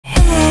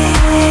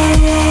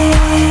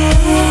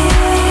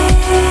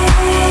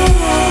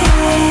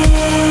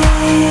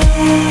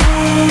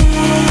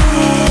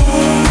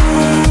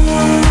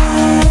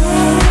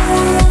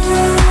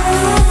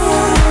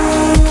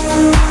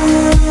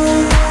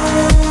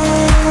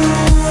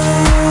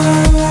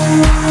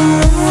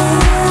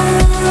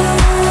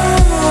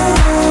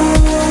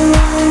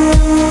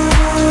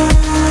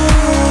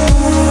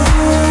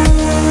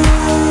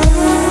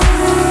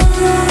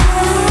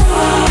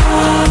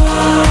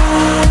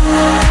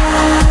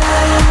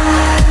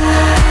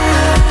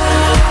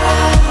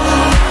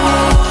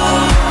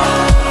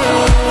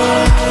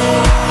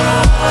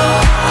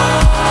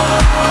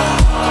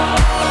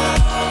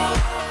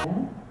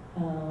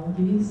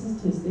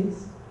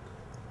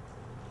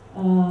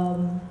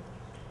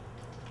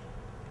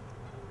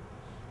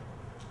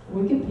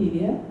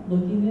Wikipedia,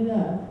 looking it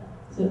up,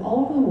 said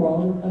all over the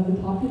world, of the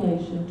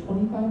population,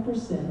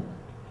 25%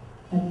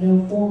 had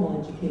no formal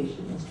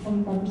education. That's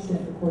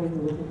 25% according to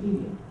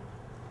Wikipedia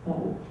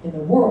in the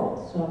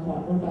world. So I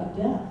thought, what about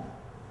deaf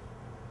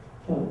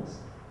folks?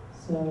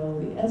 So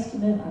the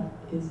estimate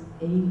is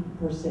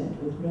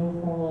 80% with no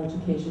formal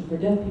education for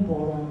deaf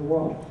people around the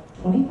world.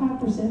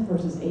 25%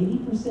 versus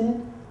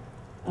 80%,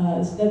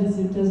 it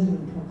doesn't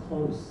even come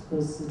close,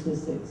 those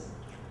statistics.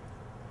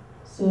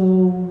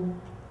 So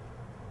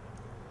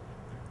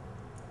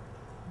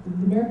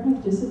the American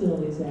with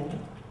Disabilities Act,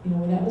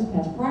 when that was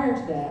passed, prior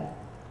to that,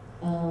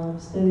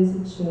 studies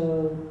had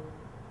showed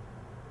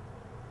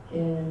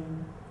it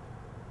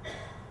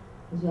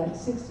was like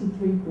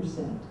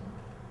 63%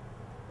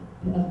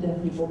 of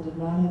deaf people did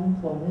not have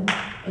employment.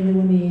 And then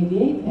when the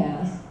ADA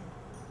passed,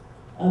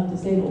 of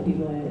disabled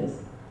people that is,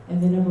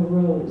 and the number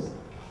rose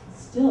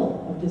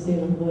still of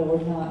disabled people that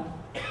were not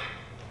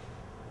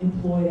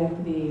employed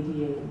after the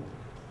ADA.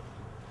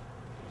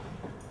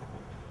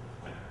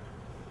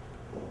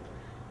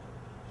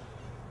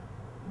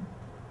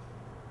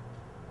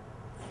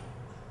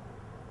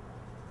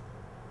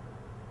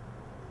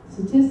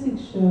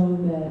 Statistics show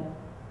that,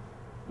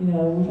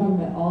 we're talking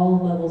about all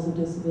levels of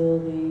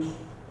disabilities,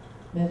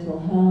 mental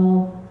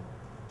health,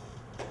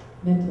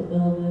 mental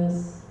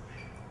illness,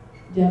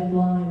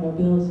 deafblind,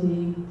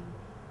 mobility,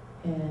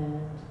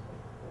 and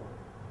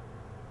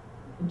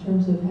in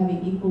terms of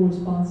having equal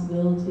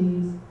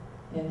responsibilities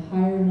and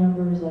higher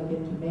numbers like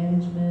into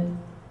management,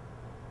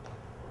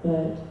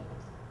 but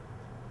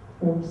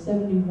from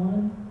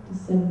 71 to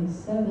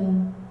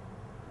 77,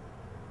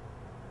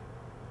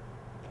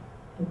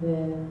 and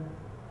then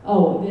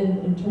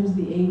in terms of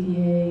the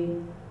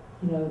ADA,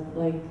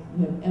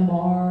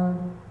 MR,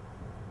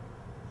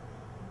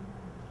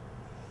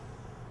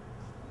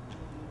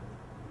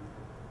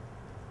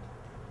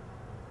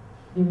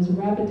 there was a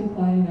rapid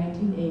decline in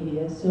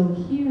 1980. So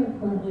here,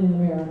 currently in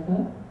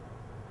America,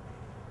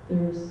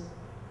 there's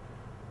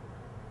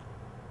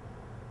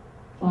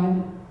 5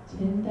 to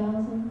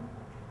 10,000.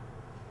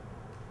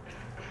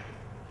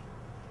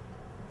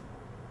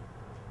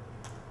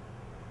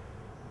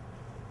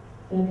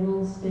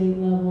 Federal, state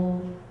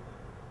level.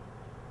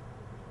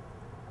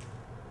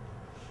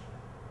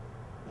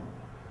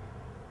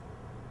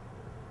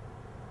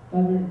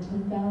 $5 to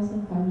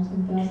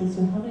 10,000. So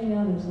how many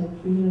now? There's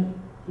like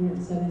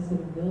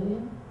 377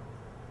 billion.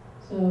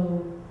 So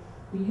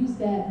we use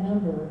that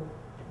number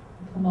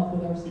to come up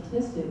with our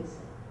statistics,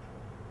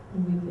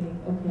 and we think,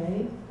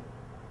 okay,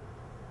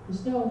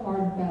 there's no hard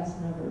and fast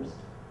numbers.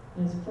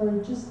 And it's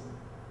for just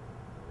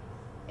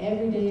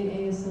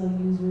everyday ASL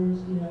users,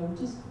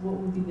 just what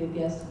would be the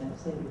guesstimate?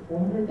 Say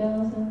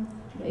 400,000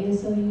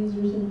 ASL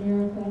users in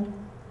America?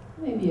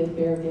 Maybe a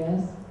fair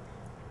guess.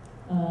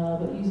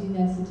 But using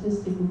that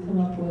statistic, we come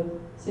up with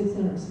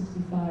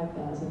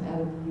 665,000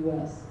 out of the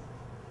U.S.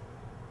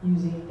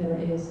 that are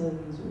ASL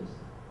users.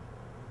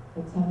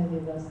 That's how many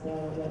of us there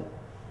are.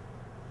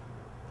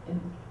 And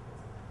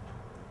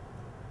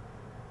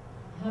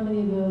how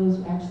many of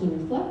those actually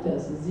reflect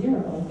us is zero.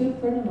 A good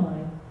friend of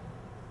mine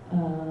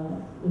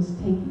was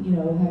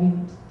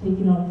having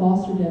taken on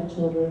foster deaf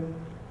children,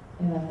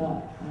 and I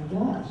thought, my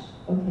gosh,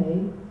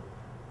 okay.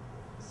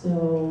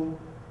 So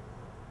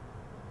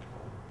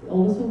the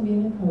oldest one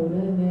being Dakota,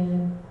 and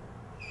then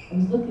I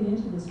was looking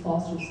into this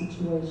foster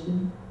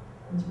situation,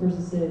 and this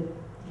person said,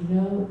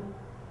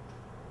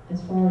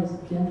 as far as a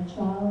deaf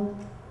child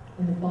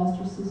in the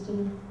foster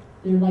system,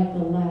 they're like the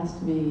last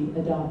to be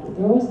adopted.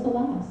 They're always the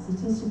last,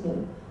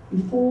 statistically.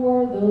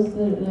 Before those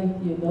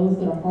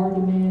that are hard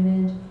to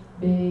manage,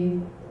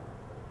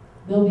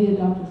 they'll be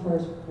adopted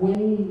first,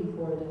 way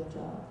before a deaf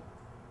child.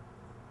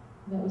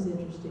 And that was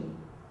interesting.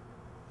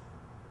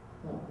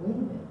 No, wait a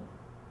minute.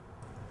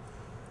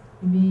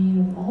 I mean,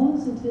 of all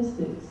the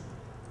statistics,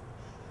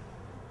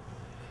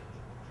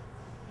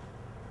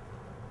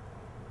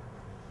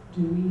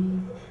 do we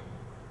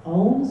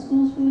own the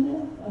schools for the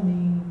deaf? I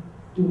mean,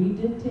 do we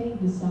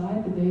dictate,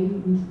 decide,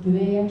 do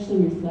they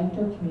actually reflect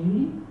our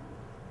community?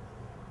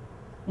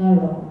 Not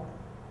at all.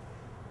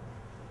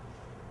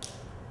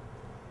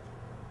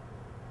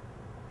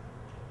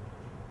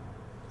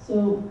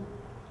 So,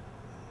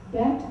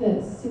 back to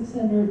that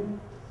 600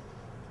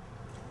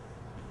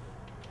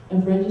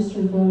 of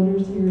registered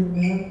voters here in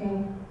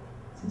America,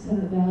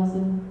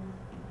 600,000.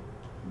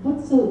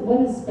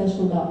 What is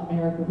special about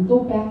America? We go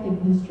back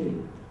in history.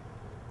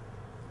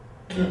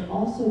 But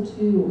also,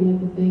 too, we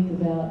have to think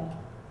about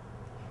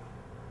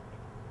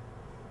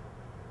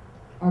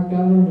our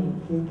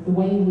governing, the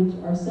way in which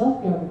our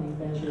self-governing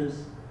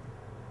measures.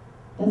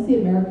 That's the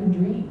American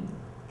dream.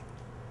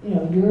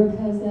 Europe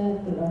has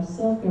that, but our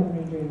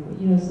self-governing dream,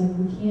 it's like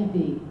we can't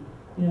be,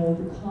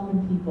 the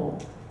common people,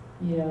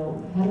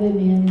 how do they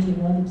manage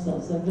and run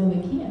themselves? Like, no,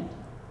 they can't.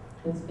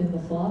 That's been the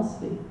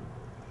philosophy,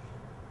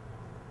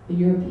 the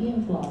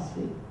European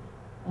philosophy.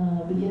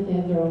 But yet they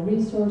have their own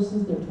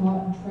resources, they're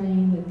taught and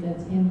trained,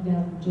 that's handed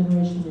down from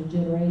generation to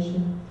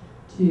generation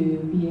to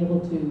be able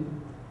to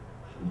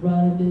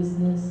run a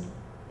business.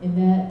 And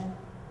that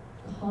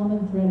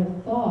common thread of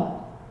thought,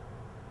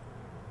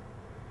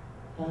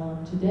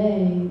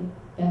 today,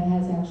 that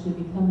has actually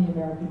become the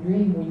American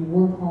dream, where you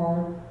work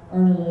hard,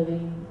 earn a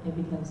living, and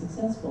become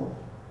successful,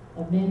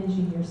 of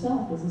managing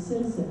yourself as a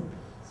citizen.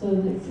 So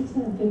the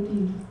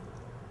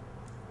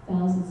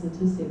 650,000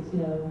 statistics,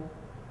 the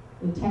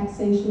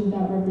taxation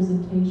without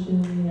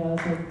representation,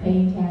 it's like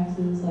paying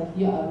taxes, like,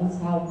 yeah, that's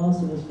how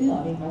most of us feel.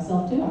 I mean,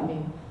 myself too. I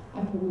mean,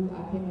 I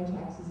pay my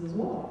taxes as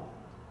well.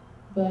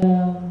 But,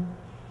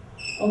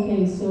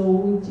 okay, so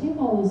we take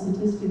all those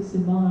statistics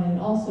in mind,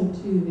 and also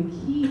too, the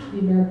key to the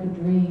American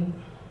dream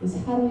is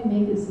how do we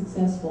make it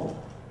successful?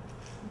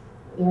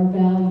 Our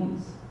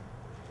values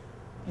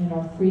and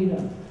our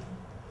freedom,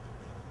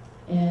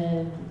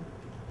 and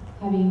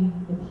having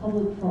the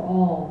public for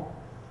all.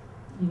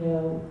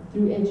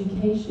 Through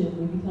education,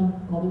 we become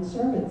public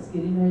servants,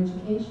 getting our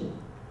education.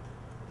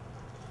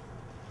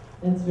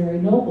 That's very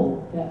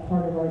noble, that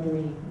part of our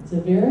dream. It's a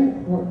very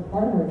important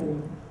part of our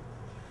dream.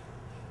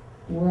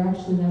 We're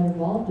actually not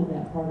involved in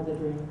that part of the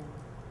dream.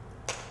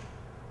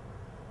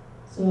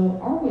 So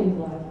our way of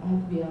life, I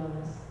have to be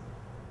honest,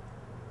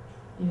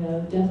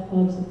 deaf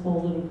clubs have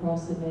folded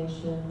across the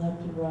nation,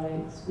 left and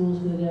right, schools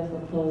for the deaf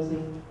are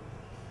closing.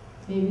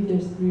 Maybe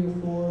there's 3 or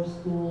 4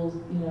 schools,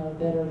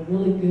 that are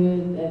really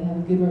good, that have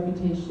a good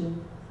reputation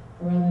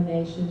around the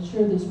nation.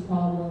 Sure, there's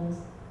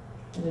problems,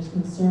 and there's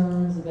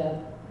concerns about,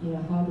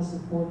 how to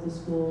support the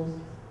schools.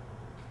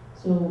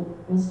 So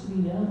what's to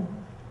be done?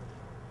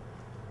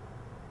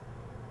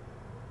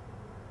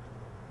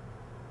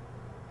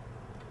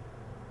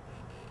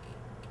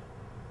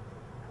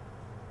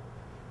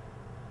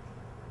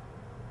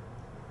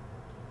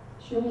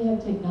 Sure, we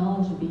have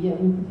technology, but yet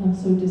we've become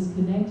so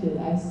disconnected.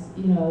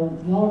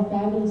 Y'all are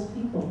fabulous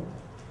people.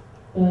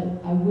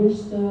 But I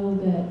wish, though,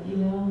 that,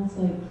 it's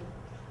like,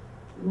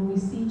 when we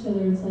see each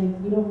other, it's like,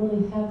 we don't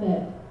really have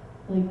that,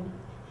 like,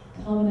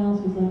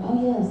 commonality of like,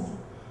 oh, yes.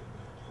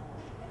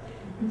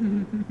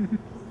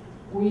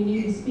 Where you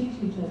need to speak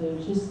to each other.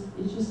 It's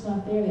just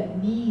not there, that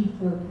need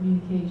for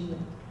communication.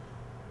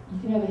 You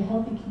can have a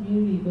healthy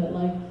community, but,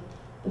 like,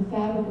 the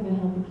fabric of a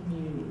healthy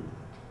community.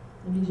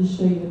 Let me just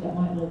show you what that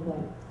might look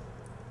like.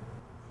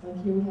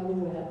 Like here we have a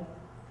web.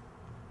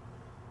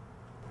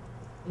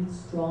 It's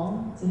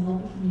strong, it's a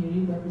healthy community,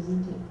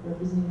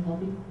 representing a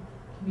healthy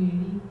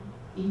community.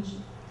 Each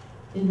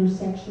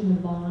intersection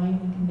of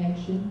line and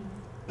connection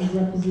is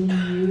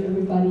representing you,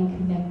 everybody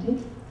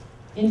connected,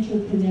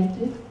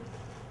 interconnected,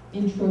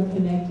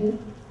 intra-connected.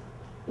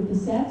 But the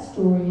sad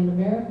story in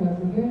America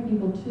for hearing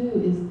people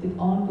too is the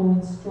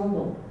ongoing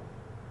struggle,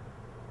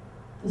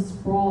 the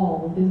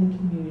sprawl within the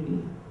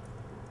community,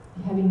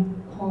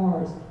 having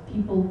cars,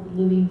 people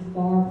living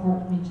far apart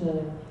from each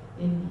other.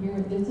 And here,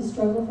 it's a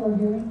struggle for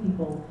hearing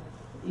people,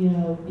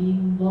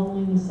 being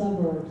lonely in the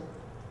suburbs.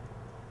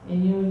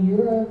 And in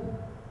Europe,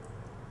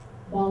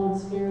 while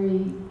it's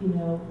very,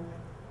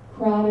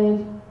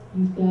 crowded,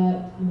 you've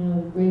got,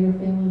 greater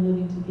family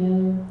living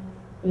together,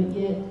 but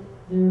yet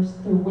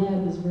their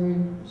web is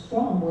very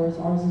strong, whereas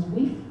ours is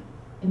weak.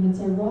 And it's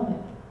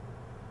ironic.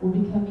 We're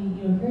becoming,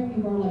 hearing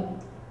people are like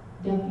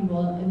deaf people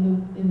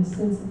in the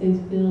sense that they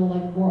feel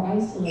like more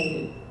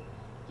isolated.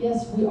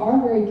 Yes, we are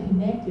very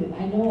connected.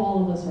 I know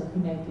all of us are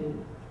connected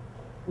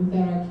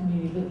within our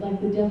community, but like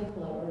the deaf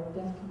club or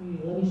deaf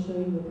community, let me show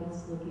you what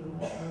that's looking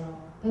like.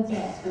 That's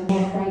us. We're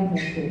more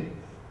fragmented.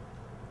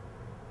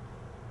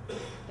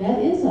 That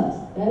is us.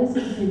 That is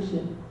a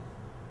depiction.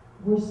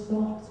 We're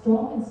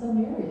strong in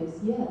some areas,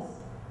 yes,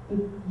 but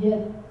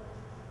yet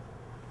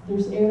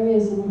there's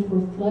areas in which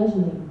we're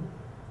fledgling.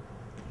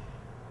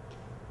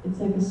 It's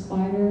like a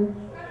spider.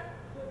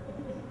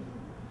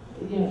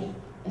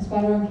 A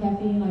spider on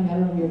caffeine, like, I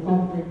don't know if your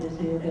coffee drinkers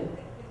here, but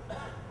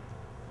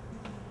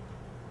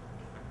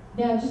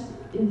now just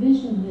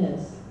envision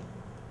this.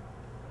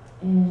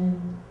 And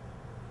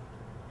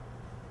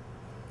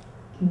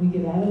can we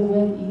get out of the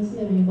web easy?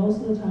 I mean,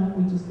 most of the time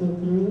we just go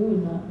through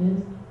and not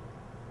miss.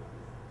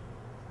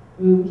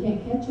 We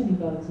can't catch any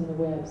bugs in the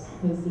webs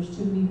because there's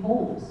too many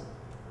holes.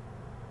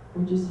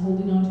 We're just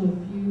holding on to a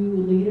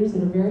few leaders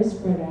that are very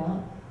spread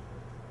out.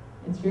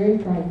 It's very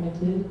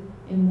fragmented,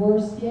 and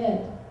worse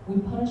yet, we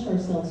punish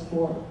ourselves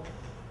for it.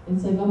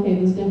 It's like, okay,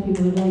 those deaf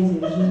people are lazy,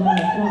 there's just not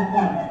enough, come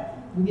on.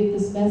 We get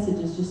this message,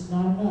 it's just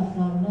not enough,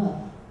 not enough.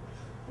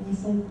 And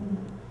it's like,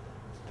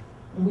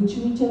 and we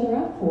chew each other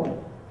out for it.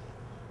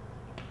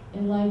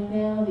 And like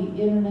now, the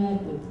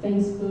internet with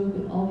Facebook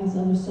and all these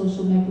other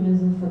social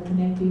mechanisms for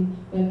connecting,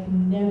 but it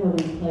can never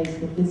replace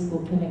the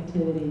physical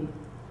connectivity.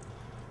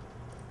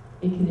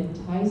 It can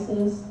entice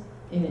us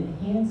and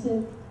enhance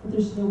it, but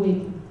there's no way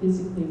it can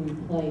physically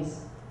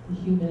replace the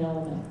human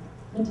element.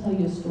 I'm going to tell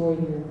you a story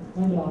here.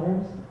 My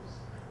daughter,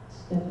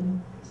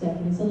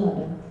 Stephanie's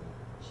 11.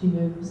 She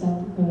moved from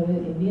South Dakota,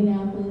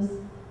 Indianapolis,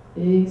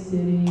 big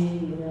city,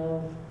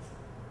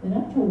 And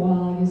after a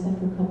while, I guess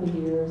after a couple of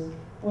years,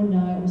 one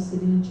night I was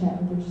sitting and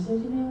chatting with her. She said,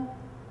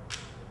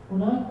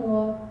 when I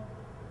grow up,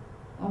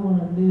 I want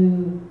to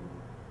move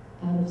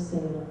out of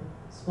Salem,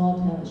 small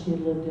town that she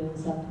had lived in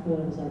South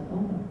Dakota. I was like, oh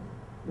my.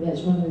 Yeah,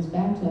 she wanted to move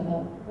back to. I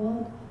thought,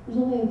 what? There's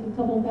only a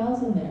couple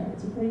thousand there.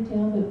 It's a pretty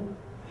town, but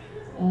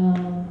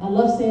I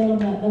love Salem,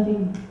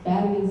 nothing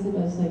bad against it,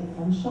 but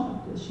I was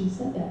shocked that she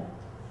said that.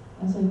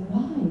 I was like,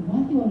 why?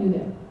 Why do you want to do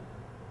that?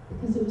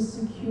 Because it was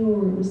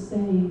secure, it was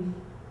safe.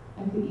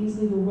 I could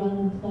easily go run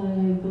and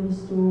play, go to the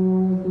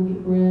store, go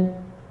get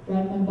bread,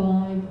 ride my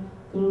bike,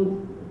 go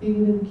be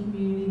within the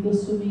community, go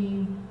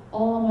swimming,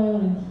 all on my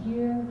own. And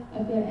here,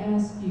 I've got to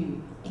ask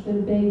you, I've got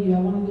to beg you, I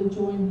want to go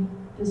join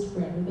this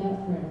friend or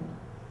that friend.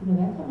 You know,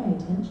 that got my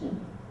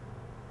attention.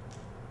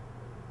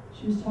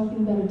 She was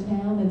talking about a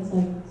town that's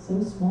like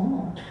so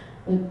small,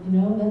 but you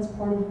know, that's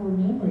part of her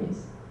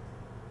memories.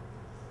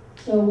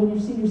 So when you're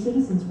senior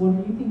citizens, what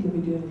do you think you'll be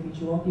doing in the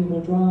future? You won't be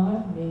able to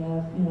drive, you may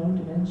have, you know,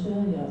 dementia,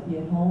 you'll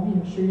be at home,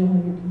 I'm sure you'll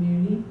have your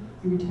community,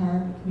 your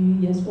retirement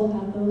community. Yes, we'll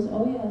have those.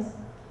 Oh yes,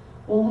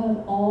 we'll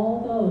have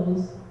all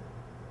those,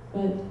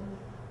 but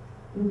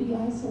there'll be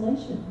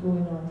isolation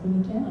going on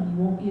from the town.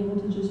 You won't be able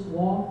to just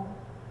walk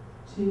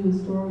to the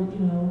store,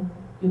 you know,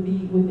 you'll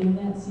be within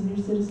that senior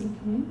citizen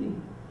community.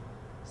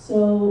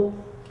 So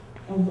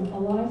a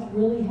life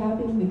really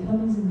happening, the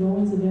comings and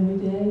goings of every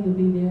day, you'll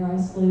be there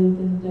isolated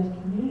within the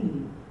deaf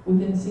community,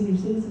 within the senior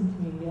citizen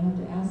community. You'll have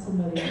to ask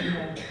somebody, you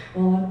know,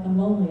 well, I'm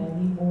lonely, I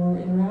need more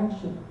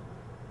interaction.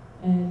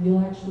 And you'll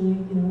actually,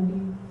 you know,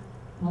 be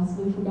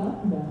possibly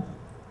forgotten about.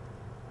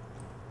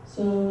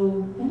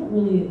 So that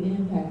really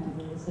impacted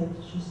me. It's like,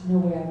 there's just no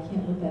way, I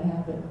can't let that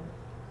happen.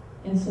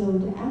 And so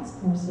to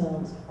ask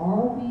ourselves,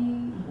 are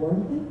we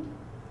worth it?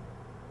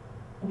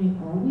 I mean,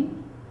 are we?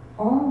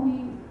 Are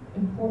we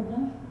important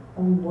enough?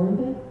 Are we worth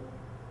it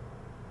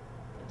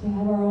to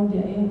have our own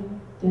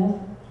deaf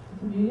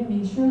community? I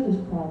mean, sure,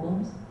 there's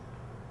problems.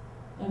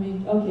 I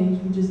mean, okay,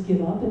 should we just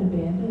give up and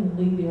abandon and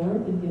leave the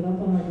earth and give up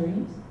on our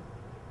dreams?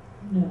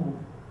 No.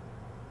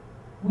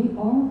 We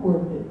are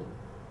worth it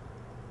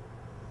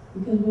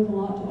because we have a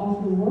lot to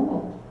offer the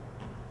world,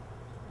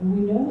 and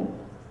we know it.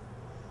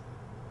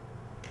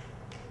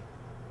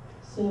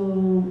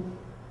 So,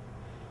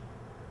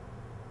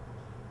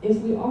 if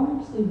we are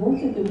actually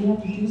worth it, then we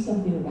have to do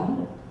something about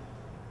it.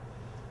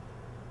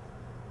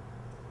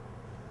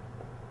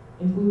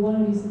 If we want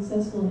to be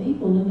successful and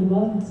equal, Linda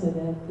Buffett said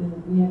that,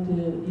 then we have to,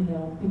 you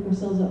know, pick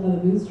ourselves up by the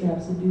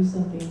bootstraps and do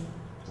something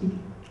to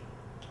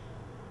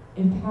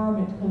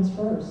empowerment comes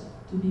first,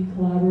 to be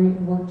collaborate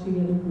and work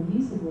together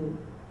cohesively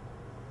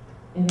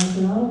and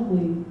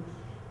economically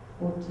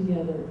work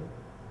together.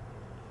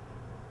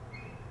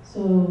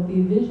 So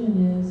the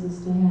vision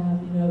is to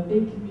have, you know, a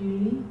big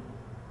community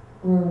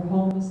where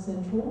home is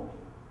central.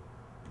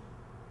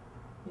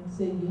 And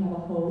say you have a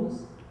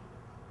hose,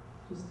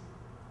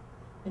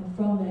 and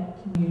from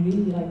that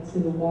community, like say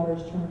the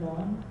water's turned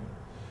on.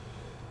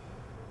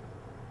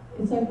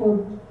 It's like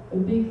we're a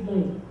big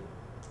lake.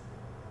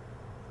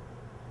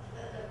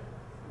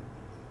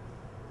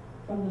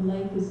 From the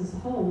lake is this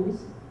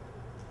hose,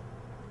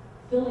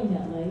 filling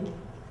that lake,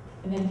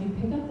 and then if you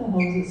pick up the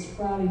hose, it's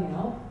sprouting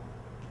out.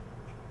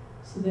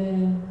 So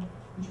then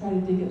you try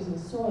to dig up some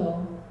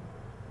soil,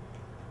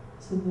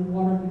 so the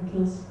water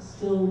can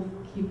still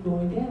keep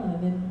going down,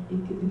 and then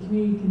the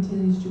community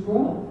continues to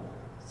grow.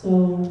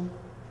 So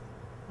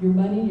your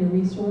money, your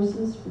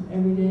resources from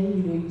every day,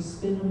 you know, you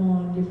spend them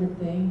on different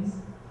things.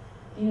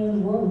 You know, the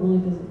world really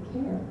doesn't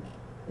care.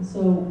 And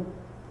so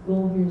the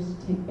goal here is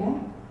to take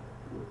back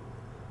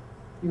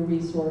your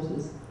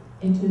resources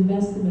and to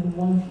invest them in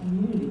one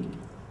community.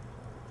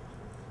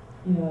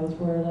 You know, it's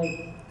where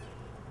like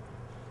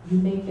you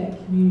make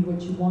that community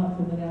what you want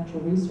from the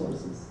natural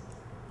resources.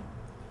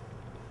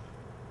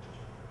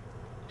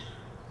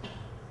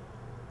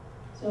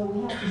 So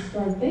we have to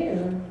start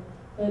there,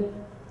 but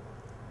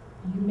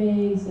you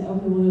may say,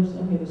 okay, well,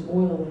 there's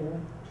oil there.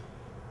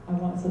 I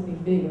want something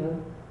bigger.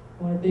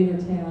 I want a bigger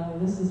town,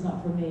 and this is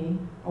not for me.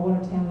 I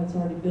want a town that's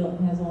already built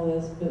and has all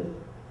this, but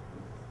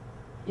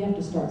you have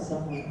to start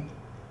somewhere.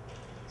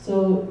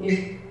 So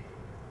if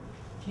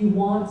you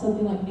want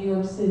something like New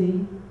York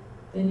City,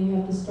 then you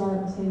have to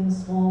start, say, in a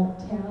small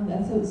town.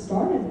 That's how it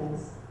started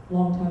as a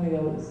long time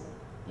ago.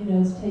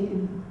 It's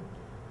taken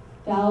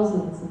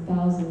thousands and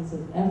thousands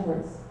of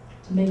efforts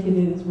to make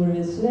it what it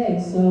is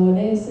today. So an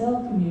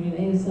ASL community,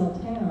 an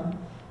ASL town,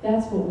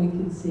 that's what we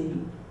can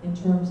see in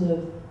terms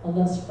of a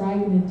less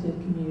fragmented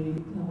community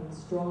becoming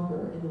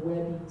stronger and the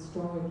web being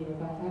strong again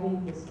by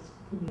having this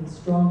community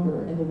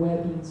stronger and the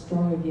web being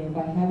strong again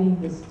by having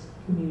this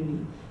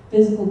community,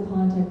 physical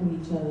contact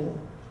with each other.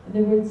 In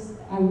other words,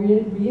 I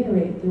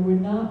reiterate, there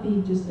would not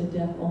be just a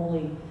deaf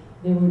only.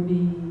 It'd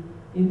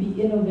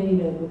be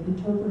innovative with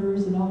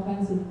interpreters and all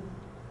kinds of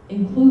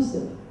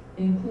inclusive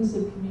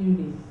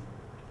community.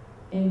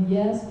 And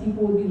yes,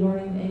 people would be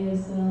learning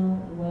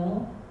ASL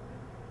well.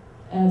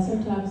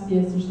 Sometimes,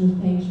 yes, there's no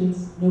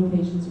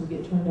patients would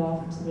get turned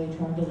off from somebody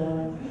trying to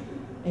learn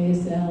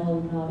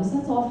ASL novice.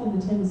 That's often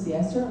the tendency.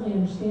 I certainly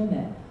understand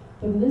that.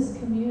 But in this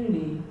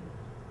community,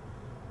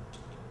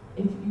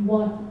 if you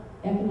want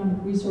economic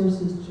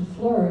resources to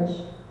flourish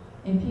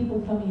and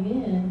people coming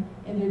in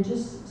and they're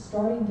just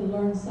starting to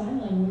learn sign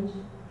language,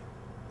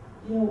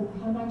 you know,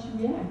 how might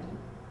you react?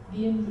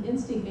 The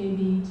instinct may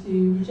be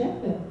to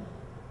reject them.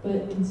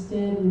 but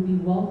instead would be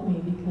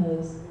welcoming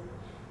because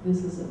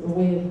this is a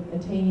way of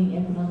attaining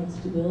economic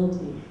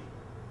stability.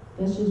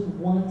 That's just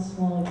one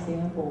small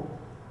example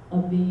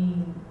of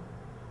being,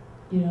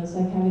 it's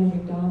like having a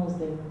McDonald's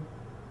there,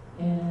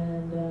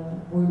 and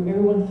where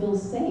everyone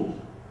feels safe,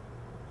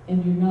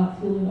 and you're not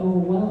feeling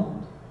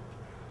overwhelmed.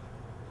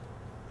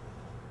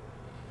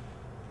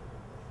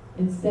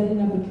 It's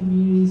setting up a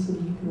community so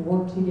that you can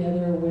work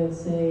together with,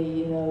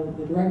 say,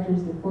 the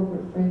directors, the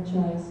corporate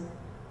franchise,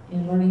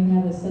 and learning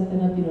how to set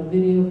that up,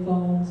 video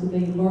phones, so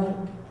they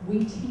learn.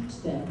 We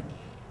teach them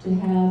to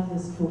have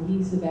this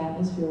cohesive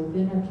atmosphere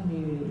within our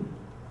community.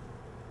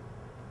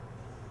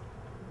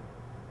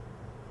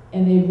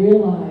 And they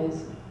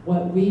realize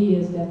what we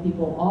as deaf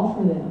people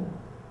offer them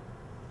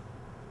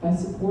by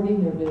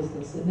supporting their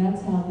business, and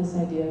that's how this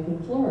idea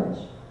can flourish.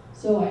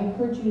 So I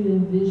encourage you to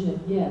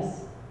envision,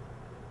 yes,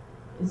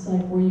 it's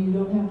like where you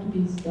don't have to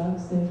be stuck,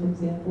 say for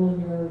example,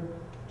 in your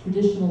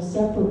traditional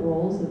separate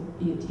roles,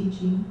 be it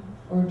teaching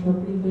or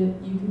interpreting,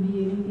 but you can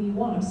be anything you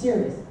want. I'm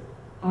serious.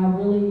 I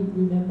really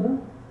remember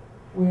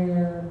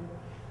where,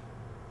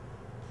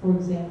 for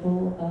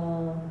example,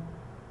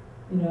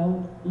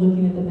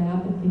 looking at the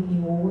map and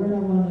thinking, well, where do I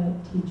want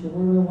to teach, or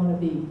where do I want to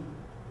be?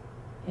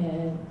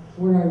 And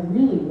where I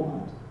really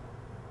want.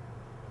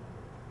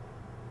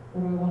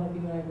 Where do I want to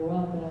be when I grow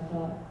up? And I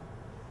thought,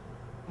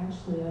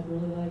 actually, I'd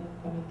really like,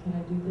 can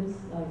I do this?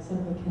 Like set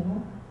up a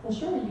kennel? Well,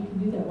 sure, you can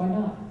do that. Why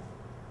not?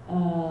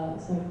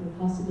 It's like the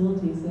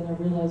possibilities then I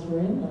realized were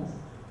endless.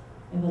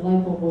 And the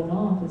light bulb went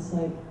off. It's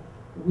like,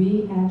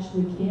 we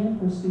actually can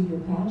pursue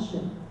your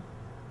passion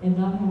and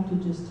not have to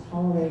just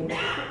tolerate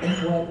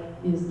what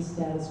is the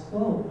status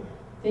quo.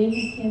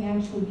 Things can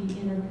actually be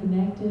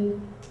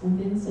interconnected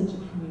within such a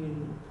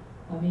community.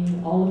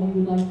 All of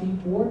you would like to be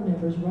board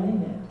members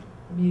running it.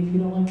 If you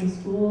don't like the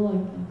school,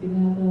 like you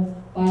can have a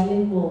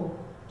bilingual,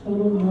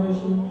 total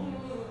immersion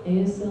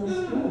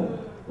ASL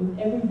school with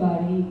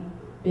everybody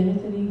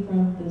benefiting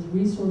from the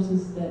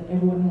resources that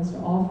everyone has to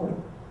offer.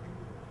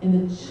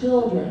 And the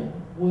children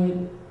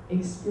would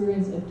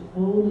experience a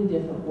totally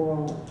different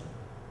world.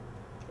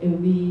 They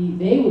would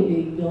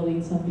be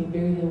building something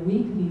bigger than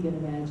we could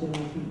even imagine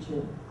in the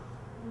future.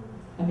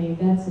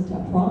 That's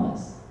a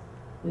promise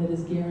that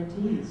is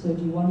guaranteed. So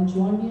do you want to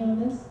join me on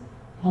this?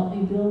 Help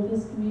me build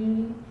this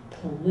community,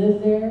 to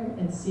live there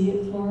and see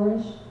it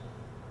flourish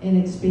and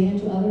expand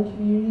to other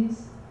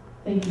communities?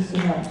 Thank you so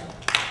much.